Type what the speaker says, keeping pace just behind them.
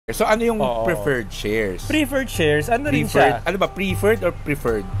So ano yung preferred shares? Preferred shares, ano rin siya? Ano ba, preferred or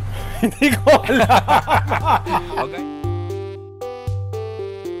preferred? Hindi ko alam. Okay.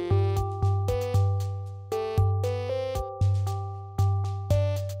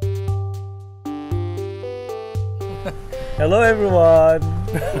 Hello everyone!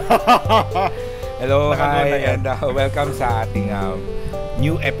 Hello, hi, and welcome sa ating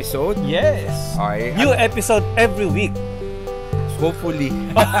new episode. Yes! Okay. New episode every week. Hopefully.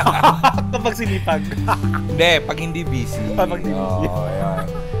 Kapag sinipag. Hindi, pag hindi busy. Pag hindi busy. Ayan.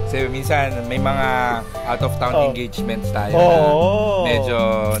 Kasi minsan may mga out of town engagements tayo na medyo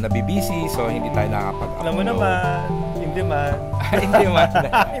nabibisi, so hindi tayo nakakapag-upload. Alam mo naman, hindi man. Hindi man.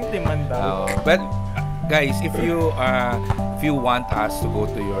 Hindi man daw. But guys, if you want us to go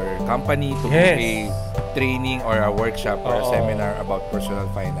to your company to give a training or a workshop or a seminar about personal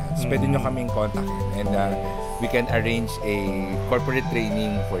finance, pwede nyo kaming kontakin and we can arrange a corporate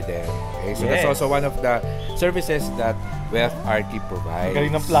training for them. Okay? So that's also one of the services that Wealth RT provides.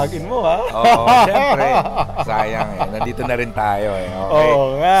 Galing ng plug-in mo, ha? Oo, syempre. Sayang eh. Nandito na rin tayo eh.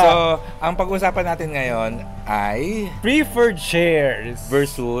 Okay? So, ang pag-usapan natin ngayon ay preferred shares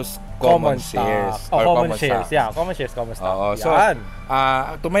versus common shares. Or common shares. Yeah, common shares, common stock. So,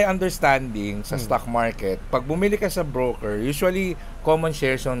 to my understanding sa stock market, pag bumili ka sa broker, usually common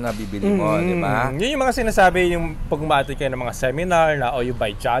shares yung nabibili mo, di ba? Yun yung mga sinasabi, yung pag umaattend kayo ng mga seminar na, you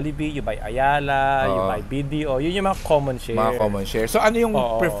buy Jollibee, you buy Ayala, you buy BDO, yun yung mga common shares. Mga common shares. So, ano yung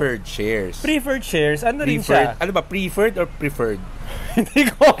preferred shares? Preferred shares, ano rin siya? Ano ba, preferred or preferred? Hindi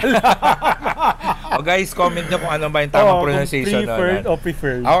ko alam. Guys, comment nyo kung ano ba yung tamang pronunciation. Preferred o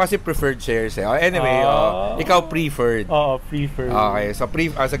preferred? Ako kasi preferred shares eh. Anyway, ikaw preferred. Preferred. Okay, so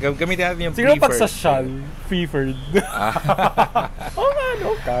gamitin natin yung siguro preferred. Siguro pag sa shall, preferred.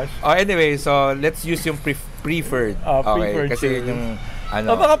 Cash. Anyway, so let's use yung preferred. Preferred kasi shares. yung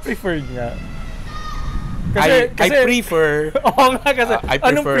ano. Baka preferred nga. Kasi, I prefer. Nga kasi. I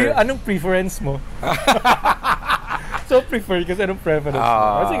prefer. Anong preference mo? So, preferred kasi anong preference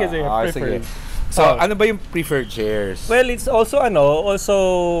mo? Sige, preferred. So, ano ba yung preferred shares? Well, it's also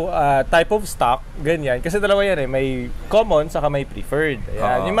type of stock, ganyan. Kasi dalawa yan eh, may common saka may preferred.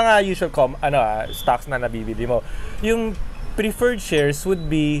 Ayan. Yung mga usual stocks na nabibili mo. Yung preferred shares would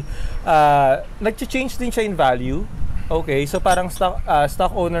be nag-change din siya in value. Okay, so parang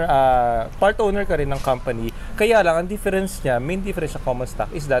stock owner, part owner ka rin ng company. Kaya lang, ang difference niya, main difference sa common stock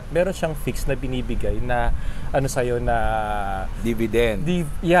is that meron siyang fixed na binibigay na sa'yo na dividend.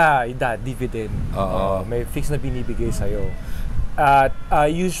 Dividend. May fixed na binibigay sa'yo. At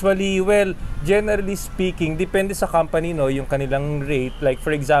usually, generally speaking, depende sa company, yung kanilang rate. Like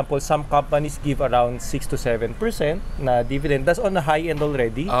for example, some companies give around 6 to 7% na dividend. That's on the high end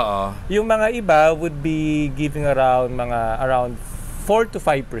already. Yung mga iba would be giving around 4 to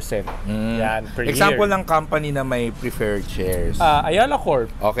 5%. Yan, per example year. ng company na may preferred shares. Ayala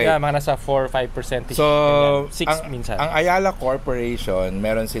Corp. Okay. Yan, mga nasa 4-5%. So, 6 minsan. Ang Ayala Corporation,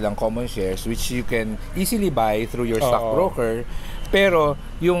 meron silang common shares which you can easily buy through your stockbroker. Pero,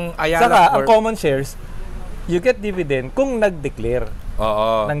 yung Ayala ang common shares, you get dividend kung nag-declare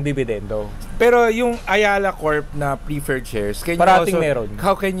ng dividendo. Pero yung Ayala Corp na preferred shares,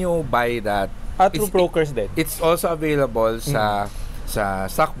 how can you buy that? Through brokers din. It's also available sa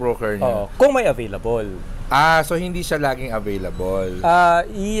stockbroker niya. Kung may available. So hindi siya laging available.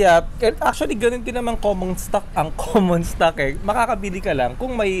 Yeah. Actually, ganun din naman common stock. Ang common stock makakabili ka lang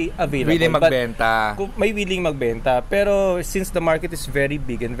kung may available. Willing magbenta. Kung may willing magbenta. Pero since the market is very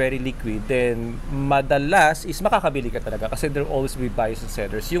big and very liquid, then madalas is makakabili ka talaga kasi there always be buyers and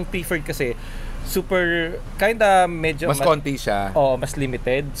sellers. Yung preferred kasi super medyo mas konti siya. Mas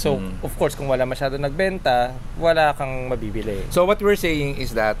limited. So, of course, kung wala masyado nagbenta, wala kang mabibili. So, what we're saying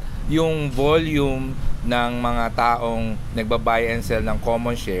is that yung volume ng mga taong nagba-buy and sell ng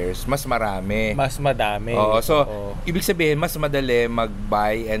common shares, mas marami. Mas madami. Ibig sabihin, mas madali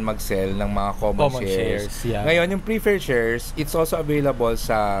mag-buy and mag-sell ng mga common shares. Yeah. Ngayon, yung preferred shares, it's also available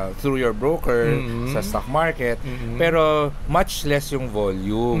through your broker, sa stock market, pero much less yung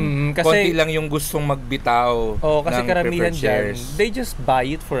volume. Kasi konti lang yung gustong magbitaw kasi ng karamihan preferred shares. They just buy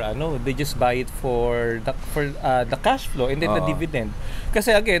it for the cash flow and then the dividend.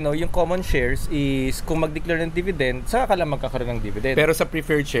 Kasi again, yung common shares is kung mag-declare ng dividend, saka ka lang magkakaroon ng dividend. Pero sa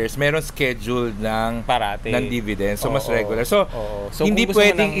preferred shares, meron scheduled ng dividend. So, mas regular. So hindi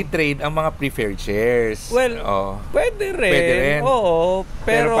pwedeng i-trade ang mga preferred shares. Pwede rin.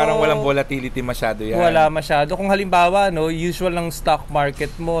 Pero parang walang volatility masyado yan. Wala masyado. Kung halimbawa, usual ng stock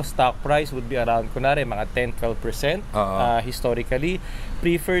market mo, stock price would be around, kunwari, mga 10-12% historically.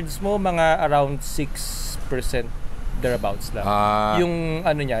 Preferreds mo, mga around 6%. thereabouts lang. Yung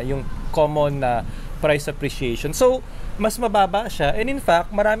ano niya, yung common na price appreciation. So, mas mababa siya. And in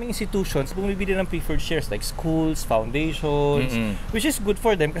fact, maraming institutions bumibili ng preferred shares like schools, foundations, which is good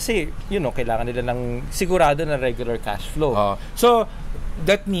for them kasi, kailangan nila ng sigurado na regular cash flow. So,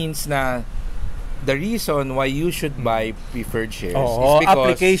 that means na the reason why you should buy preferred shares is because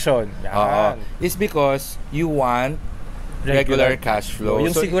application. Is because you want regular cash flow.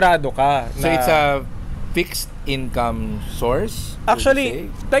 Yung sigurado ka. So, it's a fixed income source?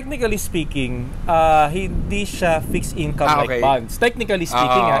 Actually, technically speaking, hindi siya fixed income like bonds. Technically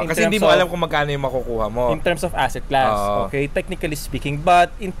speaking, kasi hindi mo alam kung magkano yung makukuha mo. In terms of asset class, okay? Technically speaking.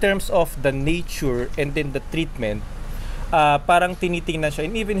 But in terms of the nature and then the treatment, parang tinitingnan siya,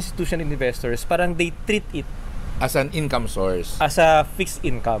 and even institutional investors, parang they treat it as an income source. As a fixed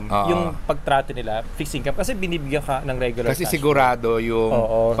income. Yung pagtrato nila, fixed income. Kasi binibigyan ka ng regular kasi cash sigurado yung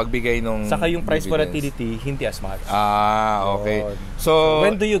pagbigay nung saka yung price dividends. volatility, hindi as much. Okay. So,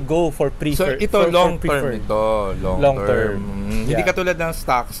 when do you go for preferred? So, ito long term ito. Long term. Hindi katulad ng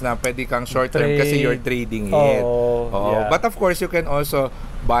stocks na pwede kang short term kasi you're trading it. But of course, you can also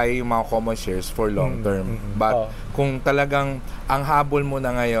buy yung mga common shares for long term. But kung talagang ang habol mo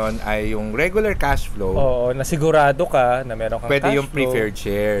na ngayon ay yung regular cash flow, na sigurado ka na meron kang pwede cash yung preferred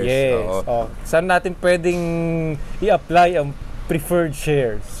shares. Yes. Saan natin pwedeng i-apply ang preferred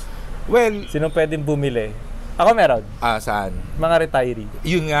shares? Well, sino pwedeng bumili? Ako meron. Saan? Mga retiree.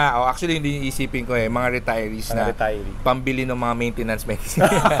 Yun nga. Actually, hindi isipin ko mga retirees na pambili ng mga maintenance medicine.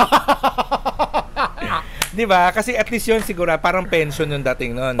 Di ba? Kasi at least yun siguro, parang pension yung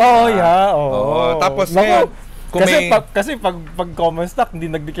dating nun. Tapos ngayon, kasi pag common stock, hindi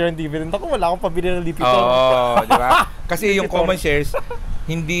nag-declare ng dividend ako, wala akong pabili ng DP. Di ba? Kasi yung common shares,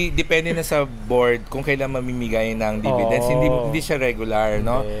 hindi depende na sa board kung kailan mamimigay ng dividends. Hindi siya regular,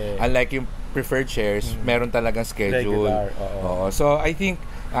 no? Unlike yung preferred shares, meron talagang schedule. So I think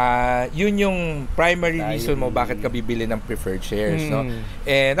yun yung primary reason mo bakit ka bibili ng preferred shares, no?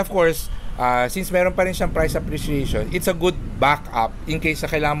 And of course, since meron pa rin siyang price appreciation, it's a good backup in case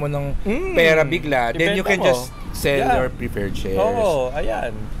na kailangan mo ng pera bigla, then you can just sell your preferred shares.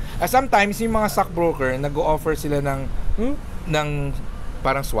 Ayan. Sometimes yung mga stockbroker nag-o-offer sila ng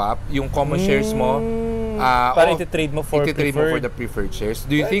parang swap, yung common shares mo para iti-trade mo for the preferred shares.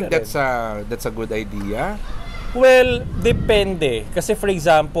 Do you think that's a good idea? Well, depende. Kasi for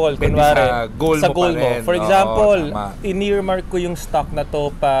example, kunwari, sa goal mo. For example, in-earmark ko yung stock na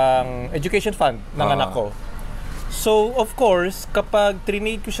to pang education fund ng anak ko. So, of course, kapag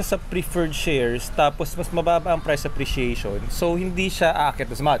trinade ko siya sa preferred shares, tapos mas mababa ang price appreciation, so hindi siya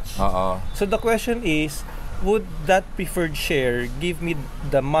aakit as much. So, the question is, would that preferred share give me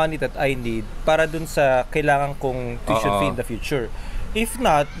the money that I need para dun sa kailangan kong tuition fee in the future? If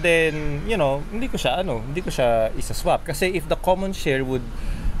not, then, hindi ko siya isa-swap. Kasi if the common share would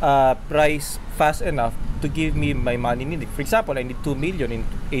price fast enough to give me my money needed. For example, I need 2 million in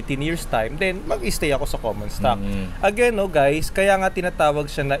 18 years time, then mag-stay ako sa common stock. Again, guys, kaya nga tinatawag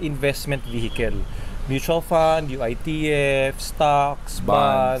siya na investment vehicle. Mutual fund, UITF, stocks,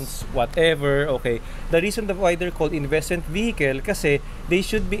 bonds, whatever. Okay. The reason why they're called investment vehicle kasi they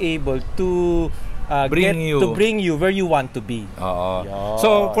should be able to bring you where you want to be.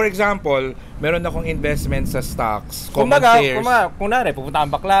 So, for example, meron akong investment sa stocks, common shares. Kunwari, pupunta kang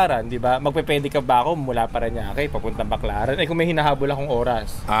Baclaran, di ba? Magpepwede ka ba ako mula Parañaque, papuntang Baclaran? Kung may hinahabol akong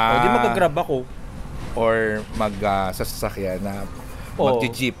oras, di mag-grab ako. Or sasakyan na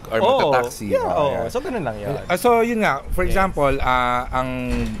mag-jeep or mag-taxi. So, ganun lang yun. So, yun nga. For example,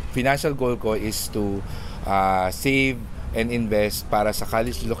 ang financial goal ko is to save and invest para sa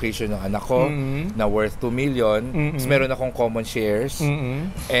college location ng anak ko na worth 2 million. Tapos meron akong common shares.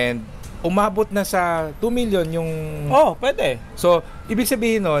 And umabot na sa 2 million yung... pwede. So, ibig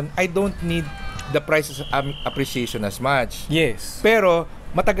sabihin nun, I don't need the price appreciation as much. Yes. Pero,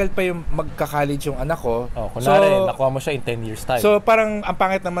 matagal pa yung magka-college yung anak ko. Kunwari, nakuha mo siya in 10 years time. So, parang ang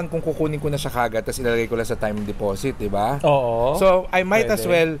pangit naman kung kukunin ko na siya kagad tapos ilalagay ko lang sa time deposit, di ba? So, I might as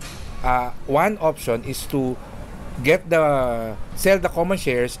well, one option is to sell the common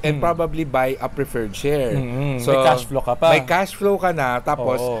shares and probably buy a preferred share. So, may cash flow ka pa. May cash flow ka na,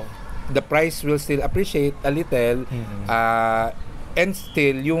 tapos the price will still appreciate a little, and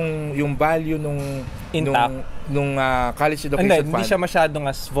still yung value nung college education fund. Hindi siya masyadong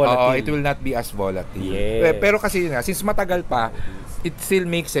as volatile. It will not be as volatile. Yes. Pero kasi since matagal pa, it still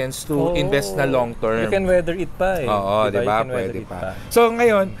makes sense to invest na long term. You can weather it pa diba? Pwede pa. So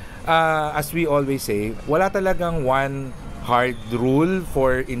ngayon, as we always say, wala talagang one hard rule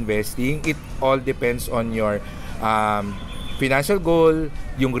for investing. It all depends on your financial goal,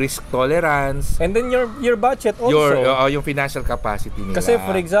 yung risk tolerance, and then your budget also. Yung financial capacity nila. Kasi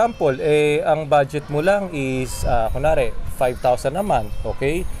for example, ang budget mo lang is kunwari 5,000 a month,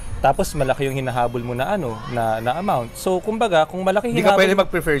 okay? Tapos malaki yung hinahabol mo na na amount. So kumbaga, kung malaki hindi ka pwede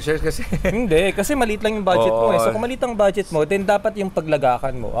mag-prefer shares kasi hindi, kasi maliit lang yung budget mo eh. So kung maliit ang budget mo, then dapat yung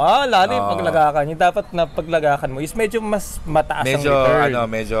paglagakan mo. Lalo yung paglagakan. Yung dapat na paglagakan mo is medyo mas mataas ang return.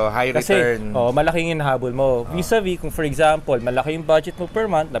 Medyo high kasi, return. malaki yung hinahabol mo. Vis-a-vis, kung for example, malaki yung budget mo per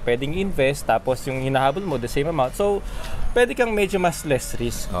month na pwedeng invest, tapos yung hinahabol mo the same amount. So pwede kang medyo mas less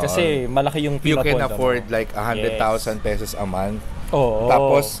risk kasi malaki yung you can pinapondo afford mo. like 100,000 pesos a month.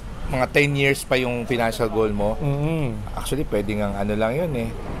 Tapos mga 10 years pa yung financial goal mo. Actually, pwede ngang lang yun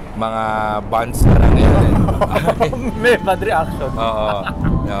eh. Mga bonds na lang yun. May bad reaction.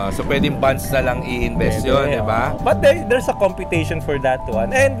 So, pwedeng bonds na lang i-invest yun, di ba? But there's a computation for that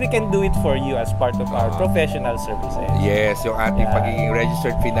one. And we can do it for you as part of our professional services. Yes, yung ating pagiging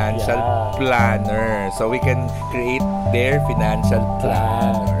registered financial planner. So, we can create their financial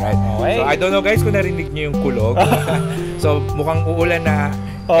plan. Right? Okay. So, I don't know guys kung narinig nyo yung kulog. So, mukhang uulan na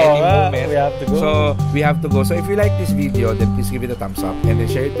any moment. We have to go. So, we have to go. So, if you like this video, then please give it a thumbs up and then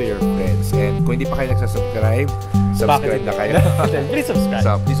share it to your friends. And kung hindi pa kayo nagsasubscribe, subscribe na kayo. Please subscribe.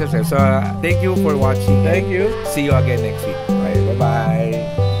 So, please subscribe. So, thank you for watching. Thank you. See you again next week. Bye. Bye-bye.